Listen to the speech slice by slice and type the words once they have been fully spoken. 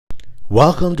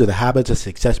Welcome to the Habits of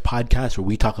Success podcast, where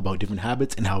we talk about different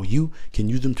habits and how you can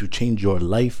use them to change your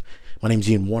life. My name is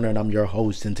Ian Warner and I'm your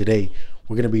host, and today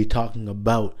we're going to be talking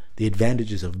about the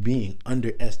advantages of being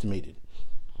underestimated.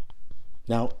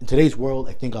 Now, in today's world,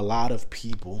 I think a lot of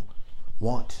people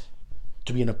want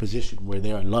to be in a position where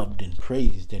they are loved and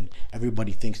praised and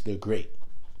everybody thinks they're great.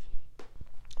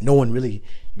 No one really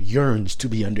yearns to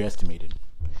be underestimated.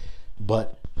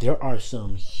 But there are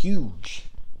some huge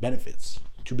benefits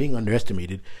to being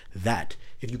underestimated that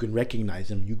if you can recognize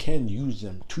them, you can use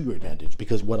them to your advantage.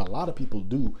 Because what a lot of people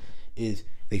do is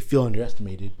they feel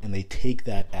underestimated and they take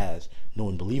that as no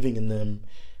one believing in them,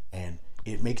 and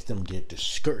it makes them get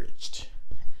discouraged.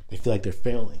 They feel like they're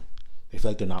failing. They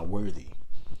feel like they're not worthy.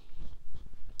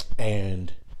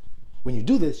 And when you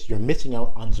do this, you're missing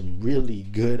out on some really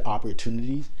good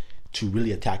opportunities to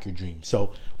really attack your dream.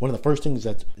 So one of the first things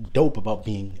that's dope about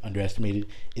being underestimated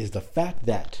is the fact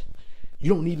that you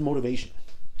don't need motivation.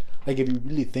 Like, if you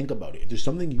really think about it, if there's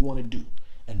something you want to do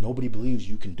and nobody believes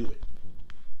you can do it,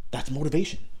 that's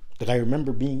motivation. Like, I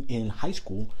remember being in high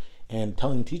school and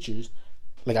telling teachers,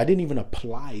 like, I didn't even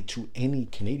apply to any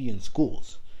Canadian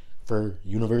schools for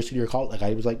university or college. Like,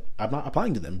 I was like, I'm not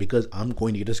applying to them because I'm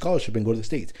going to get a scholarship and go to the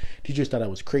States. Teachers thought I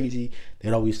was crazy.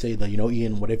 They'd always say that,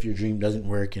 Ian, what if your dream doesn't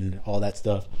work and all that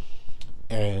stuff.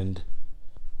 And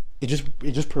it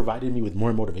just provided me with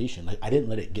more motivation. Like, I didn't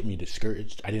let it get me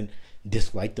discouraged. I didn't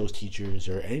dislike those teachers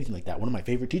or anything like that. One of my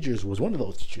favorite teachers was one of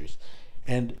those teachers.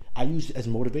 And I used it as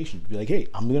motivation to be like, hey,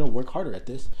 I'm going to work harder at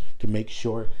this to make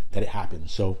sure that it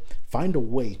happens. So find a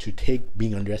way to take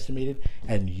being underestimated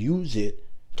and use it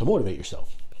to motivate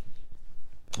yourself.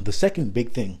 The second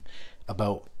big thing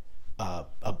about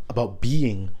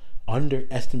being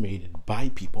underestimated by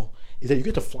people is that you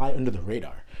get to fly under the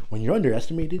radar. When you're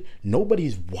underestimated,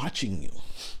 nobody's watching you.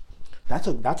 That's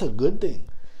a good thing.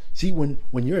 See, when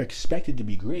you're expected to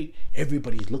be great,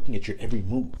 everybody's looking at your every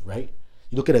move, right?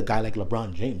 You look at a guy like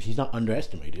LeBron James, he's not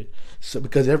underestimated. So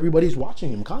because everybody's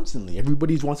watching him constantly.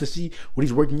 Everybody wants to see what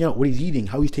he's working out, what he's eating,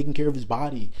 how he's taking care of his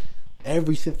body.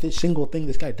 Every single thing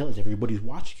this guy does, everybody's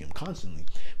watching him constantly.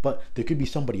 But there could be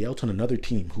somebody else on another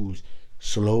team who's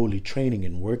slowly training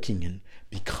and working and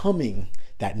becoming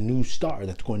that new star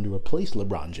that's going to replace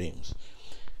LeBron James.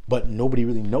 But nobody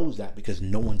really knows that because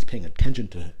no one's paying attention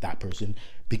to that person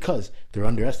because they're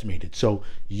underestimated. So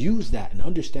use that and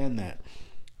understand that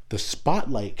the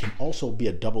spotlight can also be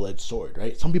a double-edged sword,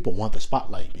 right? Some people want the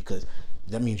spotlight because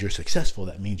that means you're successful.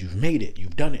 That means you've made it.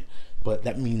 You've done it. But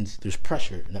that means there's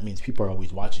pressure, and that means people are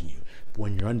always watching you. But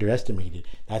when you're underestimated,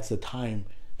 that's the time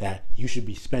that you should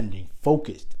be spending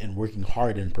focused and working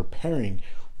hard and preparing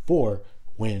for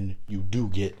when you do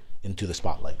get into the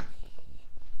spotlight.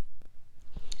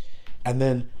 And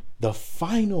then the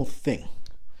final thing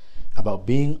about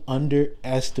being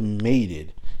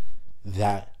underestimated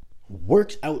that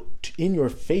works out in your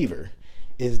favor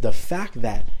is the fact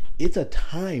that it's a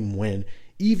time when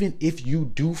even if you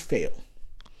do fail,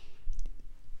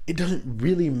 it doesn't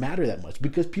really matter that much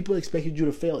because people expected you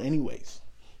to fail anyways.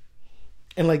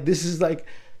 And this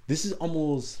is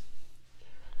almost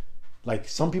like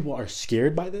some people are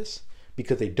scared by this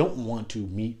because they don't want to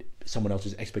meet someone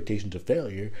else's expectations of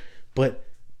failure. But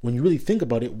when you really think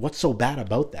about it, what's so bad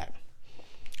about that?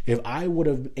 If I would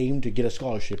have aimed to get a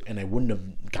scholarship and I wouldn't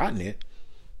have gotten it,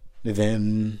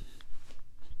 then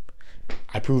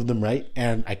I proved them right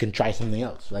and I can try something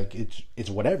else. Like, it's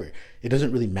whatever. It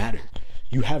doesn't really matter.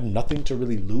 You have nothing to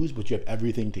really lose, but you have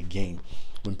everything to gain.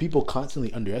 When people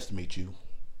constantly underestimate you,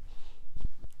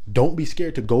 don't be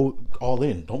scared to go all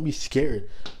in. Don't be scared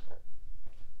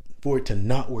for it to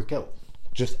not work out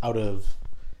just out of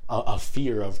a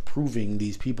fear of proving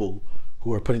these people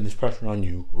who are putting this pressure on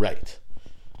you right.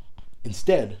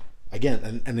 Instead,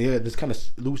 again, and this kind of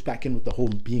loops back in with the whole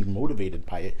being motivated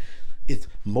by it. It's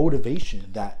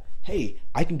motivation that, hey,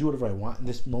 I can do whatever I want in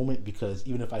this moment because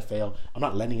even if I fail, I'm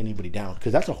not letting anybody down.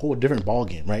 Because that's a whole different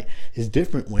ballgame, right? It's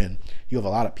different when you have a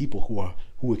lot of people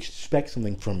who expect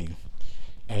something from you.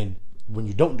 And when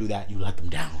you don't do that, you let them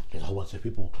down. There's a whole bunch of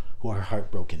people who are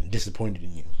heartbroken and disappointed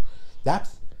in you.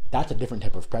 That's a different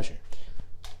type of pressure.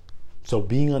 So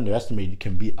being underestimated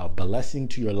can be a blessing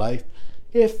to your life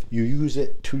if you use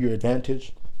it to your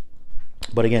advantage.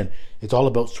 But again, it's all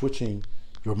about switching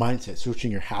your mindset,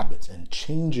 switching your habits, and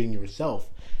changing yourself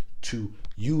to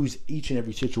use each and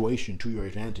every situation to your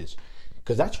advantage.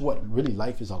 Because that's what really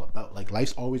life is all about. Like,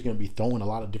 life's always going to be throwing a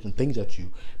lot of different things at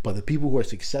you. But the people who are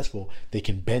successful, they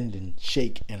can bend and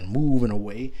shake and move in a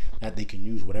way that they can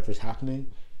use whatever's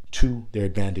happening to their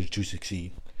advantage to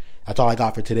succeed. That's all I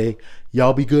got for today.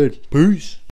 Y'all be good. Peace.